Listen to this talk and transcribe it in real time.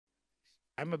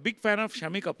I'm a big fan of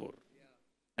Shami Kapoor.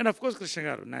 And of course, Krishna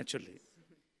garu, naturally.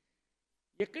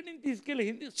 ఎక్కడి నుంచి తీసుకెళ్ళి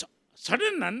Hindi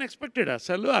sudden unexpected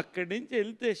అసలు అక్కడి నుంచి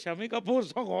వెళ్తే Shami Kapoor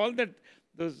song all that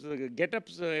those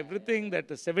getups everything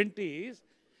that 70s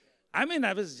I mean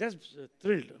I was just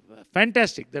thrilled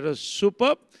fantastic that was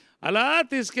super. అలా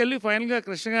తీసుకెళ్ళి ఫైనల్గా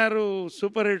కృష్ణ గారు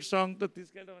సూపర్ హిట్ సాంగ్తో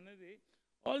తీసుకెళ్ళడం అనేది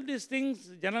ఆల్ దీస్ థింగ్స్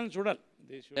జనాన్ని చూడాలి.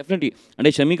 డెఫినెట్లీ. అంటే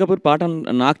షమీ కపూర్ పాట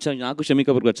నాకు షమీ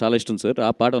కపూర్ గారు చాలా ఇష్టం సార్.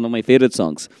 ఆ పాట one of my favourite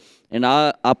songs. And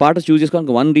ఆ పాట చూస్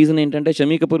చేసుకోవడానికి వన్ రీజన్ ఏంటంటే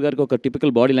షమీ కపూర్ గారికి ఒక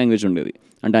టిపికల్ బాడీ లాంగ్వేజ్ ఉండేది.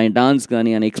 అంటే ఆయన డాన్స్ కానీ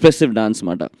ఆయన ఎక్స్ప్రెసివ్ డాన్స్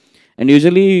మాట. అండ్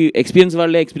యూజువలీ ఎక్స్పీరియన్స్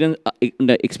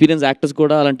యాక్టర్స్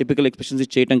కూడా అలాంటి టిపికల్ ఎక్స్ప్రెషన్స్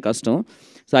చేయడం కష్టం.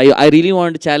 So I really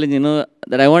want challenge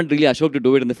that I want really Ashok to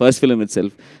do it in the first film it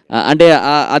self. అంటే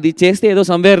అది చేస్తే ఏదో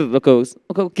సమ్వేర్ ఒక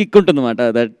కిక్ ఉంటుంది అన్నమాట.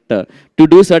 That to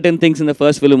do certain things in the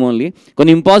first film only.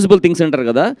 కొన్ని ఇంపాసిబుల్ థింగ్స్ అంటారు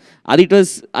కదా,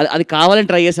 అది కావాలని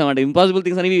ట్రై చేసామంట. ఇంపాసిబుల్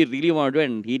థింగ్స్ అనేవి really want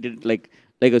and he did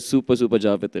like a super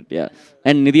job with it. Yeah.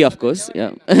 And Nidhi, of course.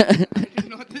 Yeah.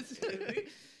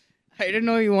 I didn't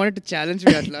know you wanted to challenge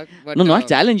me, Atlak. But no, not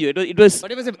challenge you. It was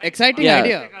but it was an exciting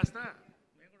idea.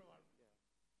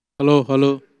 Hello.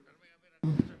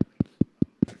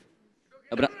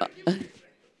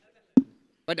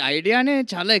 But idea ne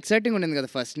chala exciting undi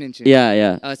kada first nunchi.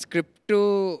 Yeah. Script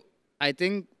I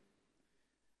think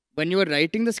when you were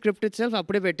writing the script itself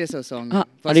అప్పుడే పెట్టేసావు song.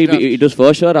 It was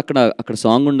for sure అక్కడ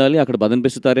song ఉండాలి, అక్కడ బదన్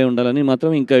పెస్తుతారే ఉండాలని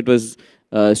మాత్రం ఇంకా it was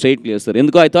straight clear sir.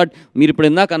 ఎందుకో I thought మీరు ఇప్పుడు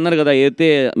ఇందాక అన్నారు కదా, అయితే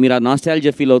మీరు ఆ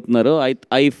నాస్టాల్జియా ఫీల్ అవుతున్నారో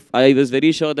I was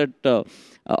very sure that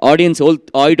audience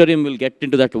auditorium will get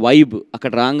in to that vibe.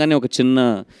 అక్కడ రాగానే ఒక చిన్న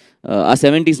ఆ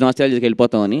 70s నాస్టాల్జియాకి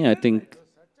వెళ్ళిపోతామని I think.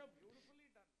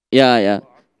 Yeah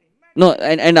no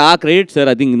and ఆ క్రెడిట్ సార్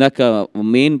ఐ థింక్ ఇందాక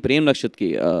main Prem రక్షిత్కి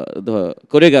the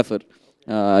choreographer.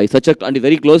 Such అంటే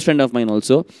very close friend of mine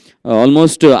also.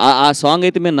 Almost ఆ song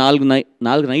అయితే మేము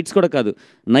 4 నైట్స్ కూడా కాదు,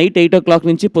 నైట్ 8 o'clock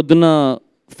నుంచి పొద్దున్న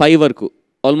 5 వరకు,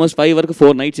 ఆల్మోస్ట్ 5 వరకు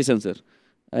 4 nights చేశాను sir.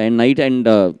 And night and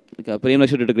Prem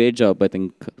Rakshit did a great job I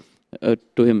think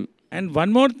to him. And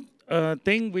one more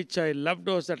thing which I loved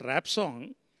was that rap song.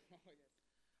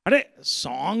 అంటే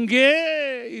సాంగే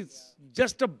it's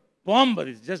just a bomb,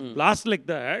 it's just blast like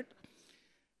that.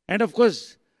 And of course,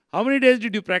 how many days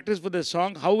did you practice for the song?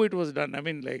 How it was done? I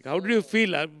mean, like, how did you feel?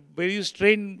 Were you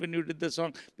strained when you did the song?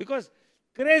 Because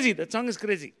crazy, that song is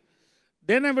crazy.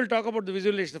 Then I will talk about the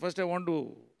visualization. First, I want to.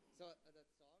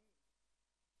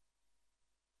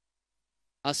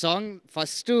 A song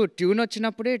first tune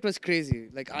వచ్చినప్పుడే it was crazy.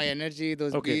 Like our energy,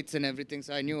 those beats and everything.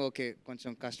 So I knew, okay,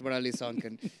 కొంచెం కష్టపడాలి song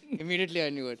can. Immediately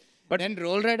I knew it. But then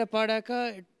roll ride పాడాక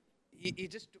he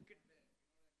just took it there.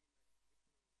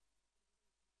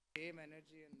 Same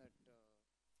energy and that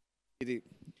ఇది.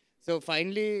 So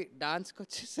finally డాన్స్కి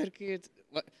వచ్చేసరికి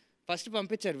first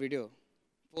పంపించారు video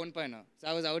phone పైన. So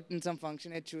I was out in sum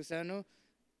function, అయితే చూశాను.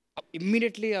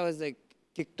 Immediately I was like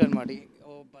kicked అనమాట. ఓ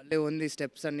భలే ఉంది,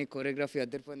 steps అన్ని, కొరియోగ్రఫీ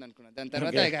అద్దరిపోయింది అనుకున్నాను. దాని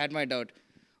తర్వాత ఐ హ్యాడ్ మై డౌట్,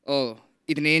 ఓ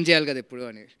ఇది నేను చేయాలి కదా ఇప్పుడు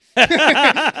అని.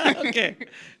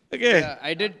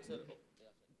 I did.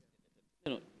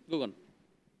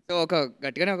 సో ఒక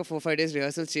గట్టిగానే ఒక 4-5 days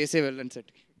రిహర్సల్స్ చేసే వెళ్ళాను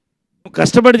సెట్కి.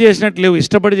 కష్టపడి చేసినట్టు లేవు,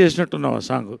 ఇష్టపడి చేసినట్టున్నావు ఆ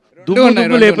సాంగ్.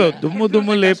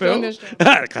 దుమ్ము లేపావు.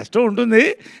 కష్టం ఉంటుంది.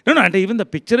 అంటే ఈవెన్ ద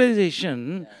పిక్చరైజేషన్,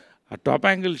 ఆ టాప్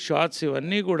యాంగిల్ షాట్స్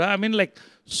ఇవన్నీ కూడా I mean like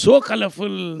so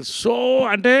colourful, so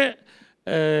అంటే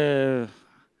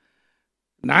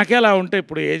నాకే అలా ఉంటాయి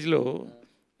ఇప్పుడు ఏజ్లో.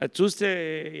 అది చూస్తే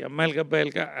అమ్మాయిలకి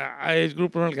అబ్బాయిలకి ఆ ఏజ్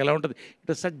గ్రూప్ వాళ్ళకి ఎలా ఉంటుంది. It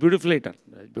was such beautiful item.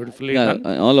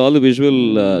 all the visual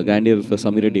grandeur for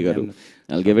Samir Reddy garu.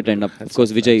 I'll give it. And of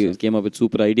course Vijay came up with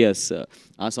super ideas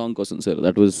ఆ సాంగ్ కోసం sir.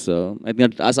 That was I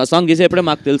think ఆ song చేసేప్పుడే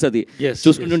మాకు తెలుసు అది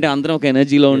చూసుకుంటుంటే అందరం ఒక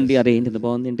ఎనర్జీలో ఉండి, అరే ఏంటి ఇంత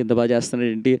బాగుంది, ఏంటి ఇంత బాగా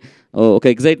చేస్తున్నాడు ఏంటి, ఒక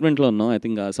ఎక్సైట్మెంట్లో ఉన్నాం. ఐ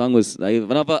థింక్ ఆ song was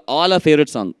one of all our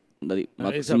favourite song. అది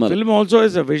film also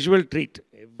is a visual treat.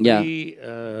 Every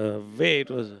way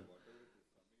it was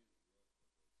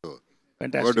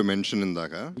fantastic. What to mention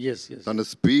ఇందాక, తన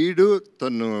స్పీడ్,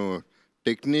 తన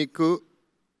technique,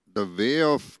 the way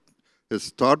of his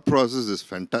thought process is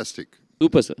fantastic.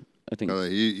 Super sir, I think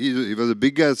he was a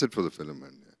big asset for the film,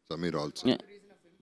 and Samir also. Yeah.